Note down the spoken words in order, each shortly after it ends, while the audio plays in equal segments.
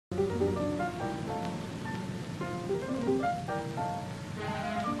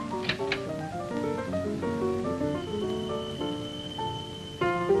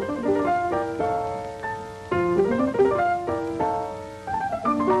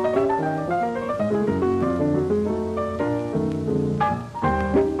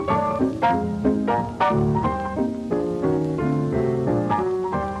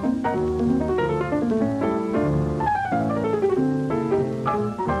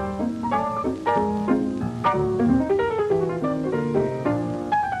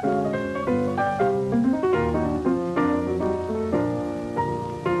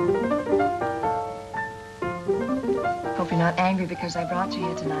news I brought you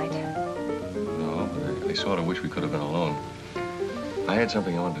here tonight. No, but I sort of wish we could have been alone. I had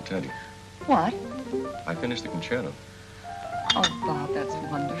something I wanted to tell you. What? I finished the concerto. Oh, Bob, that's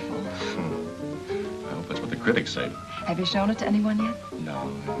wonderful. I hope that's what the critics say. Have you shown it to anyone yet?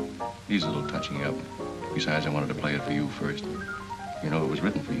 No, he's a little touching up. Besides, I wanted to play it for you first. You know, it was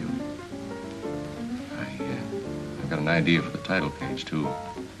written for you. I've got an idea for the title page, too.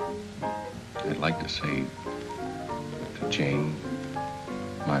 I'd like to say to Jane,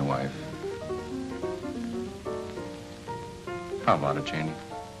 my wife. How about it, Janie?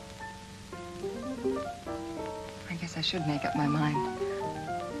 I guess I should make up my mind.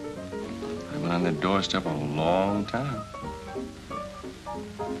 I've been on that doorstep a long time.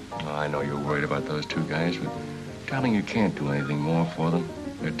 Oh, I know you're worried about those two guys, but darling, you can't do anything more for them.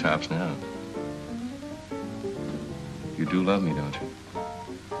 They're tops now. You do love me, don't you?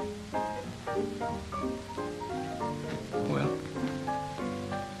 Well?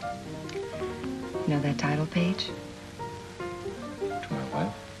 You know that title page? To my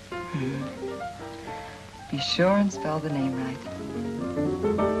wife? Hmm. Be sure and spell the name right.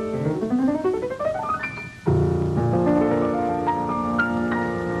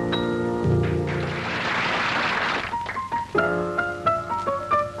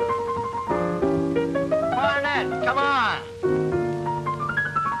 Come on.